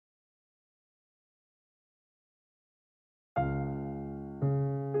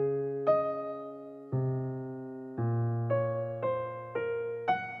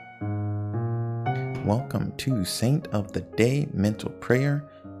welcome to Saint of the Day Mental Prayer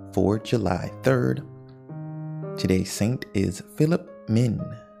for July 3rd. Today's saint is Philip Min.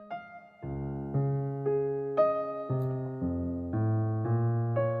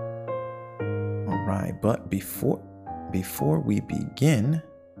 Alright, but before we begin,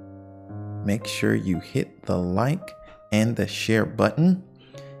 make sure you hit the like and the share button.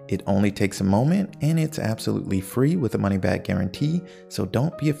 It only takes a moment and it's absolutely free with a money-back guarantee, so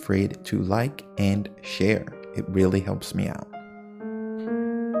don't be afraid to like and share. It really helps me out.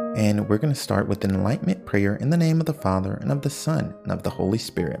 And we're going to start with an enlightenment prayer in the name of the Father, and of the Son, and of the Holy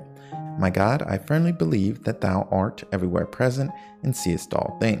Spirit. My God, I firmly believe that Thou art everywhere present and seest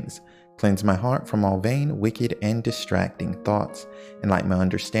all things. Cleanse my heart from all vain, wicked, and distracting thoughts. Enlighten my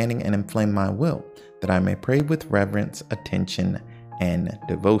understanding and inflame my will, that I may pray with reverence, attention, and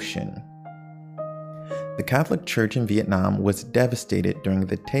devotion. The Catholic Church in Vietnam was devastated during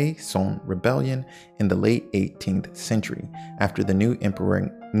the Tay Son Rebellion in the late 18th century, after the new Emperor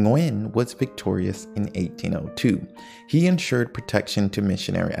Nguyen was victorious in 1802. He ensured protection to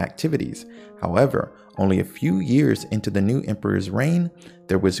missionary activities. However, only a few years into the new emperor's reign,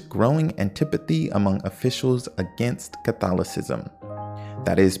 there was growing antipathy among officials against Catholicism.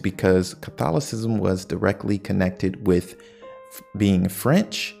 That is because Catholicism was directly connected with being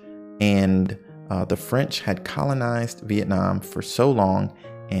French, and the French had colonized Vietnam for so long,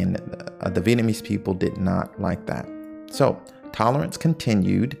 and the Vietnamese people did not like that. So tolerance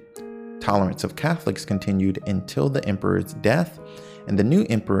of Catholics continued until the emperor's death, and the new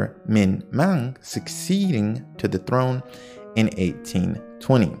emperor Minh Mang succeeding to the throne in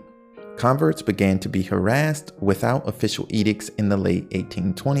 1820. Converts began to be harassed without official edicts in the late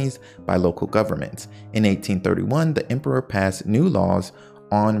 1820s by local governments. In 1831, the emperor passed new laws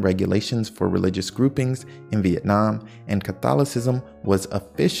on regulations for religious groupings in Vietnam, and Catholicism was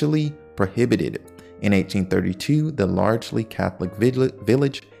officially prohibited. In 1832, the largely Catholic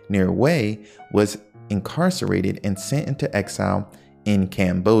village near Hue was incarcerated and sent into exile in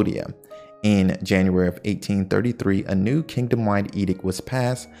Cambodia. In January of 1833, a new kingdom-wide edict was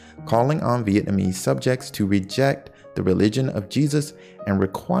passed, calling on Vietnamese subjects to reject the religion of Jesus and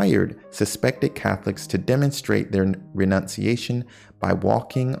required suspected Catholics to demonstrate their renunciation by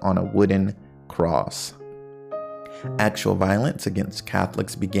walking on a wooden cross. Actual violence against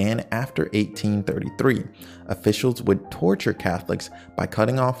Catholics began after 1833. Officials would torture Catholics by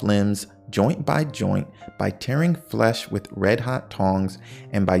cutting off limbs joint by joint, by tearing flesh with red-hot tongs,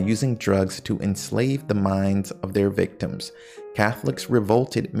 and by using drugs to enslave the minds of their victims. Catholics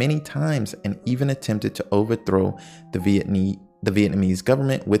revolted many times and even attempted to overthrow the Vietnamese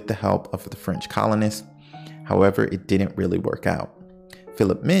government with the help of the French colonists. However, it didn't really work out.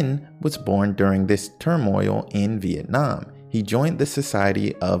 Philip Min was born during this turmoil in Vietnam. He joined the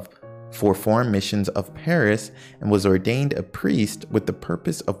Society for Foreign Missions of Paris and was ordained a priest with the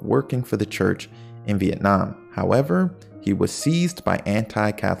purpose of working for the church in Vietnam. However, he was seized by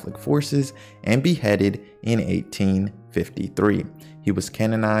anti-Catholic forces and beheaded in 1853. He was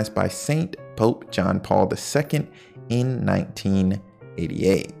canonized by Saint Pope John Paul II in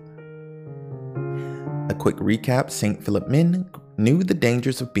 1988. A quick recap: Saint Philip Min knew the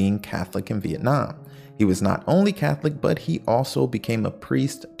dangers of being Catholic in Vietnam. He was not only Catholic, but he also became a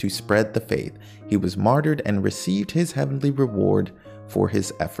priest to spread the faith. He was martyred and received his heavenly reward for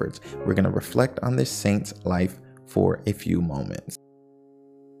his efforts. We're going to reflect on this saint's life for a few moments.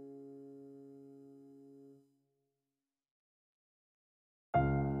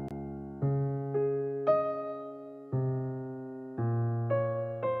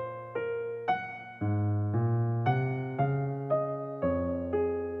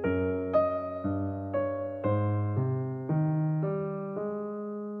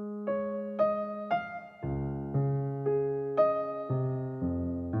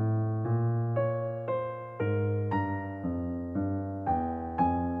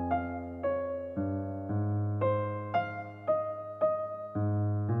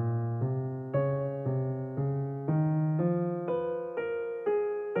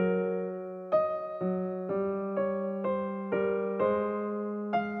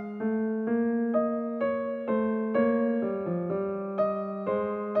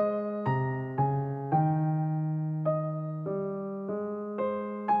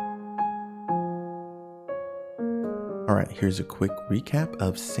 Alright, here's a quick recap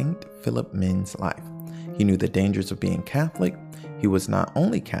of Saint Philip Min's life. He knew the dangers of being Catholic. He was not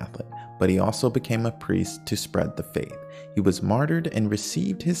only Catholic, but he also became a priest to spread the faith. He was martyred and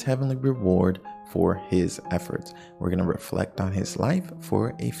received his heavenly reward for his efforts. We're going to reflect on his life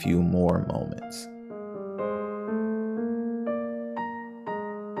for a few more moments.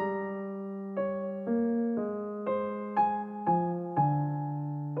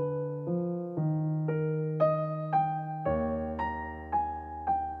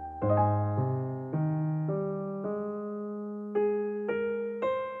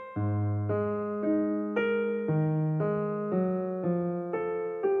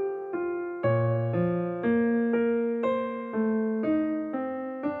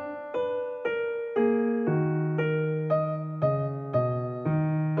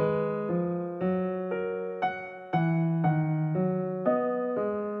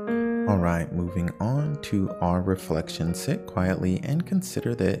 All right, moving on to our reflection. Sit quietly and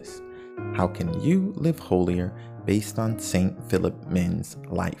consider this. How can you live holier based on St. Philip Min's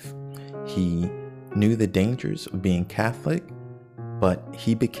life? He knew the dangers of being Catholic, but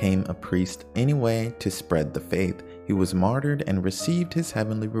he became a priest anyway to spread the faith. He was martyred and received his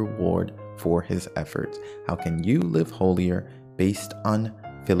heavenly reward for his efforts. How can you live holier based on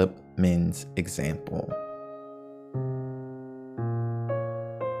Philip Min's example?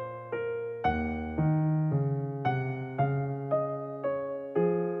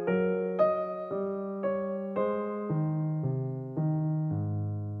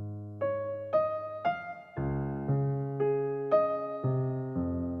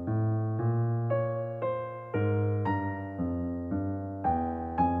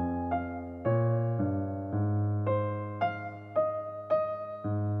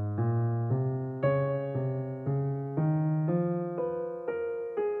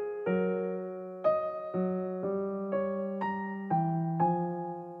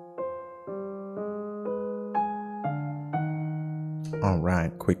 All right,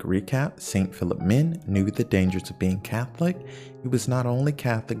 quick recap. St. Philip Min knew the dangers of being Catholic. He was not only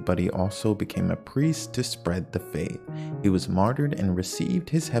Catholic, but he also became a priest to spread the faith. He was martyred and received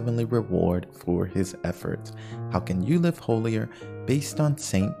his heavenly reward for his efforts. How can you live holier based on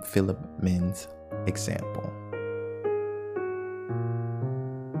St. Philip Min's example?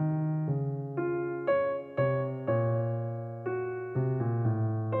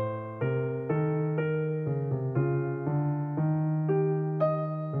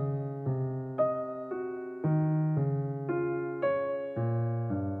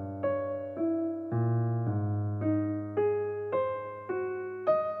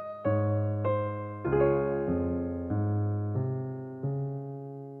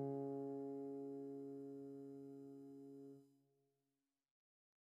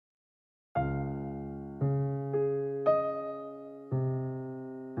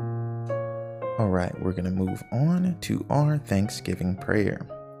 All right, we're going to move on to our Thanksgiving prayer.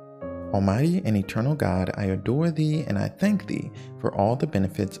 Almighty and eternal God, I adore thee and I thank thee for all the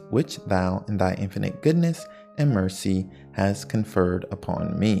benefits which thou in thy infinite goodness and mercy has conferred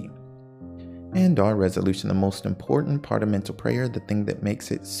upon me. And our resolution, the most important part of mental prayer, the thing that makes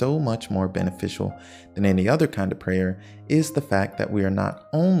it so much more beneficial than any other kind of prayer, is the fact that we are not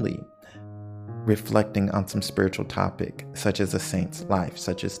only reflecting on some spiritual topic, such as a saint's life,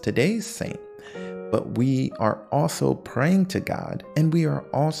 such as today's saint, but we are also praying to God and we are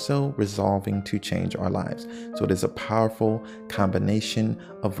also resolving to change our lives. So it is a powerful combination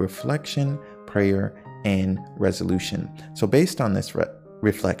of reflection, prayer, and resolution. So based on this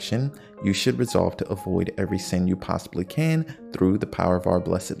reflection, you should resolve to avoid every sin you possibly can through the power of our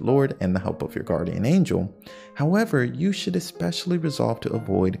blessed Lord and the help of your guardian angel. However, you should especially resolve to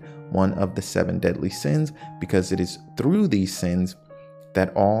avoid one of the 7 deadly sins, because it is through these sins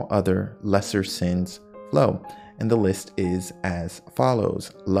that all other lesser sins flow. And the list is as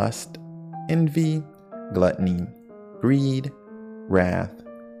follows: lust, envy, gluttony, greed, wrath,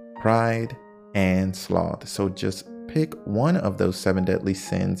 pride, and sloth. So just pick one of those 7 deadly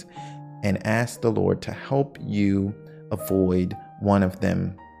sins and ask the Lord to help you avoid one of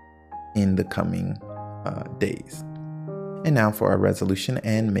them in the coming days. And now for our resolution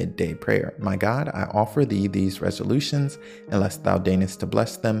and midday prayer. My God, I offer thee these resolutions. Unless thou deignest to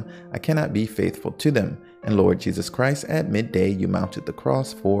bless them, I cannot be faithful to them. And Lord Jesus Christ, at midday you mounted the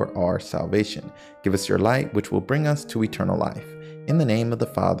cross for our salvation. Give us your light, which will bring us to eternal life. In the name of the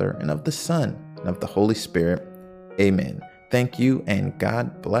Father, and of the Son, and of the Holy Spirit. Amen. Thank you and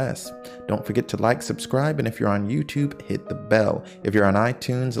God bless. Don't forget to like, subscribe, and if you're on YouTube, hit the bell. If you're on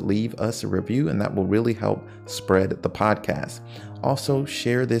iTunes, leave us a review, and that will really help spread the podcast. Also,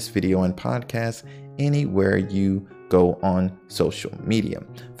 share this video and podcast anywhere you go on social media.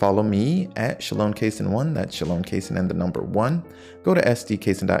 Follow me at Shalom Kaysen1, that's Shalom Kaysen and the number 1. Go to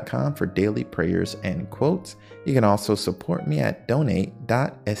sdkaysen.com for daily prayers and quotes. You can also support me at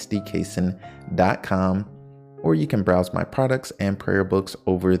donate.sdkaysen.com, or you can browse my products and prayer books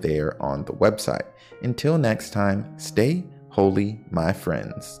over there on the website. Until next time, stay holy, my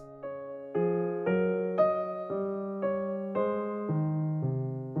friends.